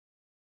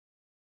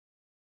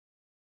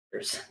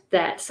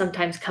that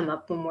sometimes come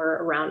up when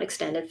we're around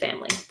extended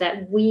family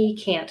that we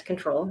can't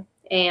control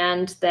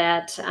and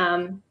that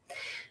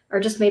are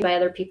just made by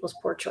other people's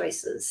poor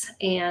choices.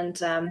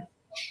 And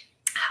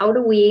how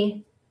do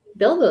we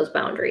build those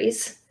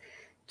boundaries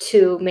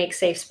to make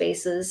safe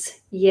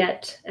spaces,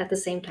 yet at the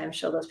same time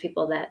show those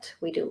people that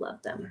we do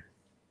love them?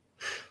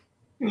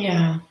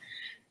 Yeah.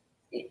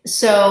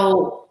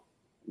 So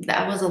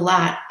that was a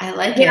lot. I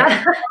like it. Dig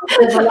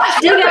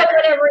out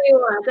whatever you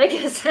want. I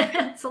guess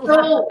that's a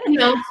lot. You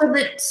know,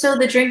 so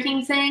the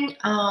drinking thing,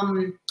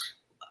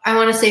 I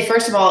want to say,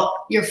 first of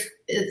all,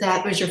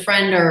 that was your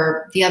friend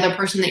or the other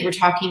person that you were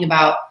talking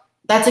about.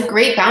 That's a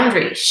great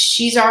boundary.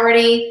 She's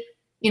already,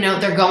 you know,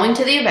 they're going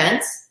to the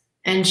events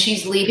and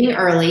she's leaving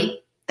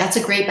early. That's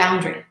a great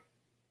boundary,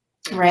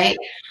 right?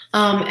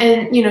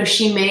 And, you know,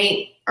 she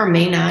may or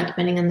may not,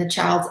 depending on the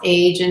child's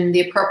age and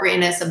the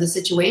appropriateness of the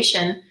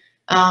situation,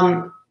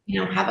 you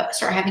know,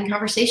 start having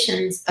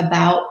conversations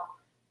about,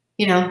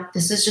 you know,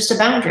 this is just a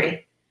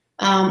boundary.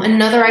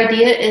 Another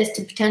idea is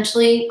to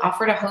potentially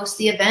offer to host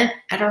the event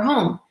at her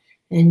home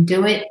and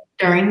do it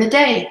during the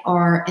day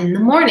or in the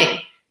morning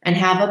and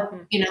have a,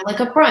 you know, like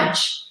a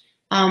brunch.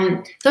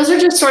 Those are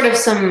just sort of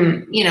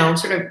some, you know,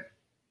 sort of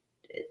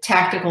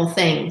tactical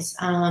things.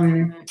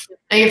 Now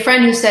your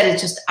friend who said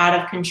it's just out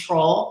of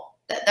control,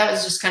 that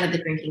was just kind of the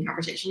drinking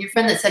conversation. Your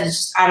friend that said it's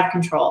just out of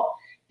control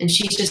and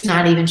she's just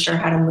not even sure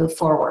how to move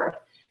forward.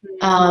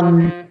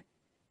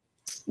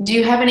 Do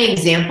you have any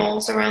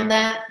examples around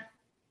that?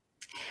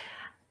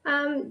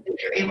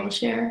 If you're able to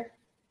share?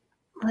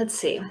 Let's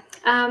see.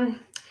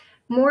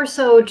 More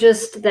so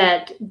just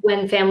that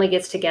when family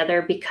gets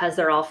together, because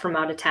they're all from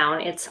out of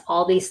town, it's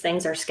all these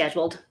things are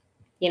scheduled,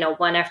 you know,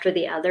 one after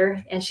the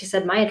other. And she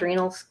said, my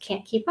adrenals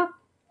can't keep up.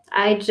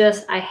 I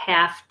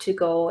have to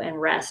go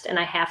and rest. And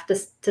I have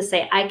to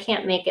say, I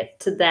can't make it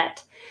to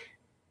that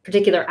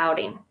particular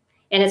outing.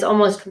 And it's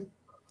almost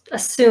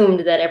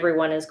assumed that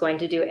everyone is going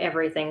to do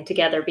everything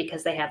together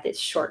because they have this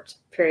short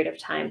period of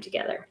time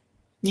together.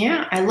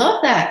 Yeah, I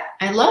love that.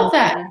 I love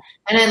that.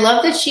 And I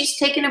love that she's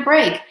taking a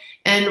break.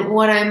 And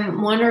what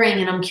I'm wondering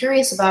and I'm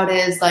curious about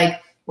is,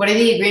 like, what are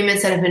the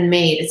agreements that have been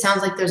made? It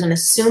sounds like there's an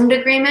assumed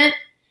agreement.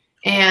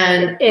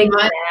 And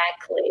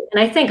exactly. And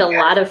I think a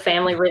lot of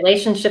family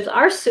relationships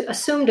are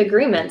assumed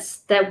agreements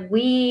that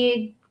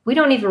we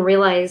don't even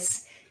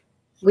realize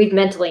we've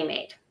mentally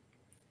made.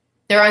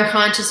 They're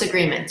unconscious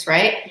agreements,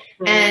 right?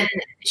 And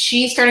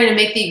she's starting to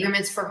make the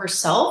agreements for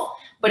herself,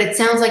 but it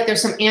sounds like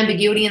there's some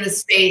ambiguity in the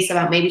space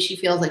about maybe she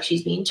feels like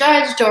she's being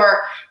judged,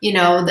 or, you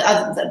know,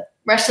 the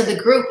rest of the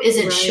group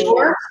isn't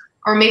sure,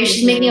 or maybe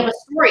she's making up a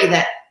story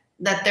that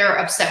they're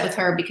upset with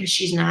her because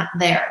she's not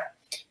there.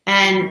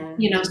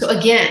 And, you know, so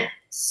again,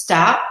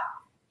 stop,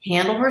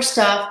 handle her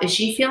stuff. Is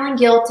she feeling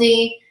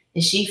guilty?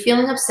 Is she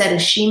feeling upset?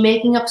 Is she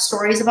making up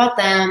stories about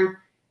them?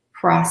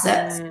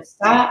 Process.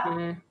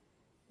 Stop.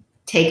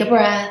 Take a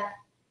breath.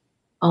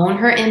 Own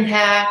her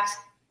impact.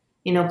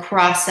 You know,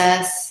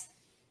 process.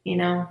 You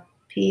know,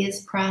 P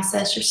is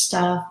process your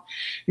stuff.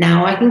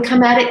 Now I can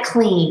come at it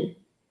clean.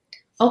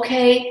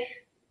 Okay,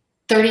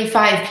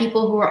 35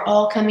 people who are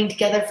all coming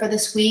together for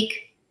this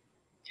week.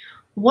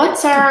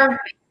 What value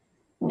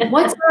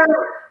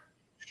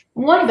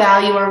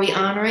are we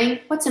honoring?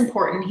 What's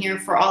important here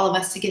for all of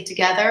us to get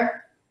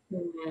together?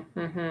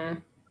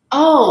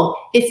 Oh,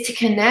 it's to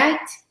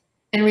connect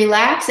and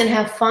relax and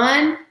have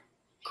fun?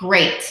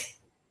 Great.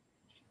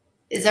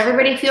 Does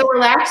everybody feel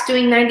relaxed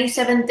doing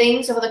 97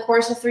 things over the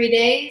course of 3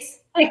 days?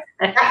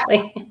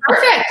 Exactly.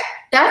 Perfect.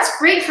 That's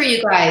great for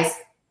you guys.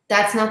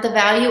 That's not the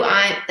value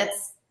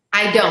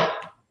I don't.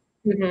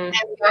 And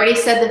we already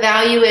said the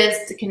value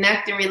is to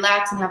connect and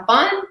relax and have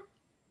fun.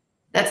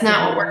 That's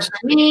not what works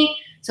for me.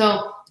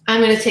 So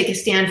I'm going to take a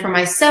stand for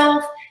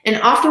myself. And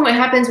often what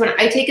happens when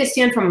I take a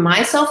stand for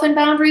myself in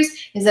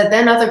boundaries is that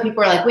then other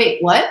people are like,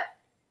 wait, what?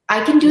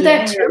 I can do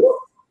that too?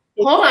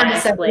 Hold on a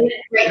second.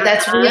 Great.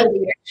 That's real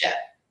leadership.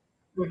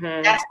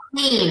 That's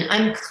clean.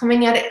 I'm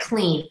coming at it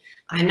clean.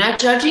 I'm not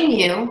judging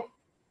you.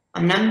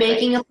 I'm not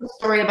making up a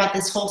story about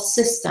this whole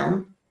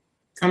system.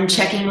 I'm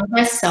checking with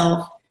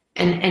myself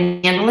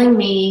and handling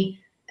me,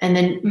 and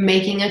then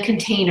making a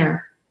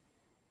container,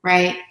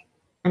 right?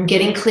 I'm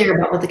getting clear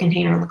about what the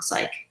container looks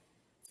like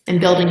and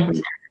building from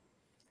there.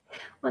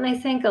 Well, and I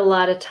think a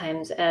lot of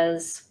times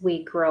as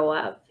we grow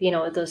up, you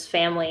know, those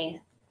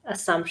family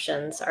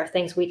assumptions are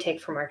things we take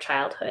from our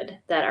childhood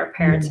that our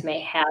parents may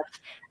have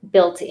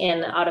built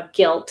in out of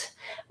guilt,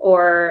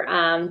 or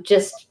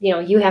just, you know,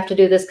 you have to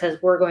do this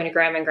because we're going to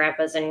grandma and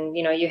grandpa's, and,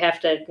 you know, you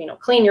have to, you know,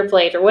 clean your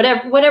plate, or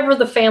whatever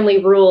the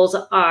family rules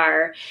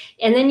are.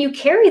 And then you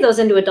carry those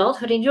into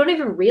adulthood and you don't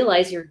even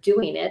realize you're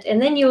doing it.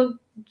 And then you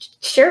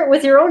share it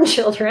with your own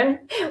children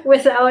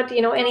without,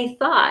 you know, any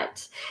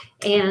thought.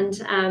 And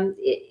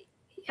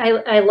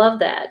I love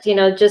that, you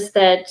know, just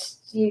that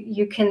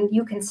you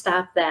can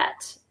stop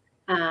that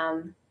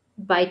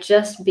by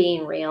just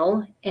being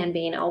real and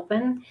being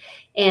open,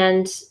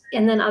 and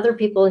then other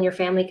people in your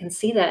family can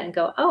see that and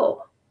go,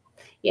 oh,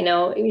 you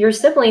know, your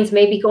siblings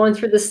may be going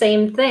through the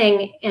same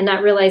thing and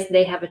not realize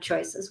they have a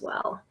choice as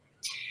well.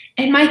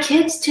 And my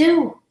kids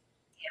too.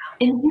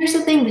 Yeah. And here's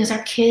the thing, because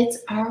our kids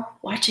are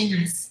watching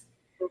us.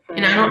 Mm-hmm.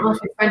 And I don't know if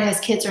your friend has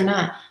kids or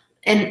not.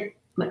 And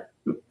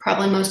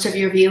probably most of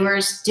your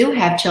viewers do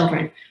have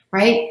children,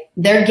 right?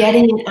 They're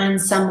getting it on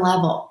some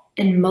level.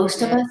 And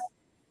most of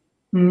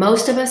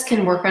us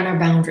can work on our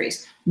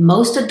boundaries.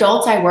 Most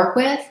adults I work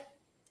with,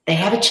 they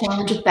have a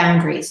challenge with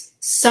boundaries.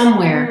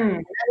 Somewhere in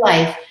their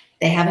life,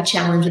 they have a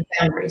challenge with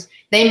boundaries.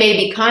 They may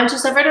be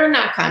conscious of it or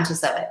not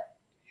conscious of it,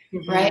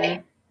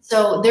 right?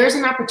 So there's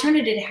an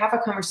opportunity to have a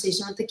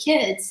conversation with the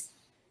kids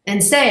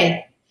and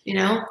say, you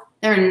know,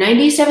 there are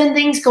 97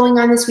 things going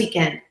on this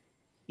weekend.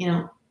 You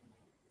know,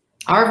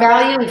 our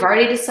value, we've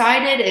already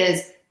decided,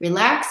 is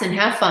relax and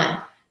have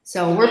fun.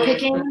 So we're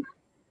picking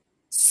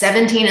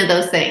 17 of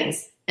those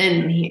things.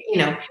 And, you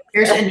know,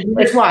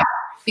 here's why.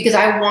 Because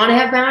I want to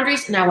have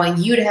boundaries and I want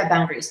you to have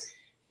boundaries.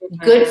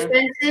 Good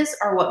fences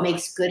are what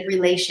makes good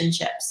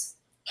relationships.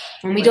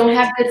 When we don't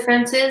have good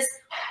fences,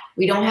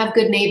 we don't have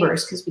good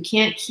neighbors, because we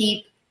can't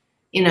keep,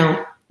 you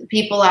know, the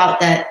people out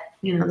that,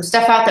 you know, the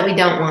stuff out that we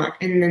don't want.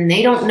 And then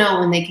they don't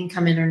know when they can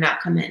come in or not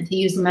come in, to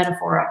use the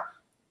metaphor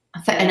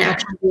of an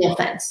actual real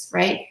fence,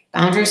 right?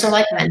 Boundaries are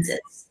like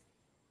fences.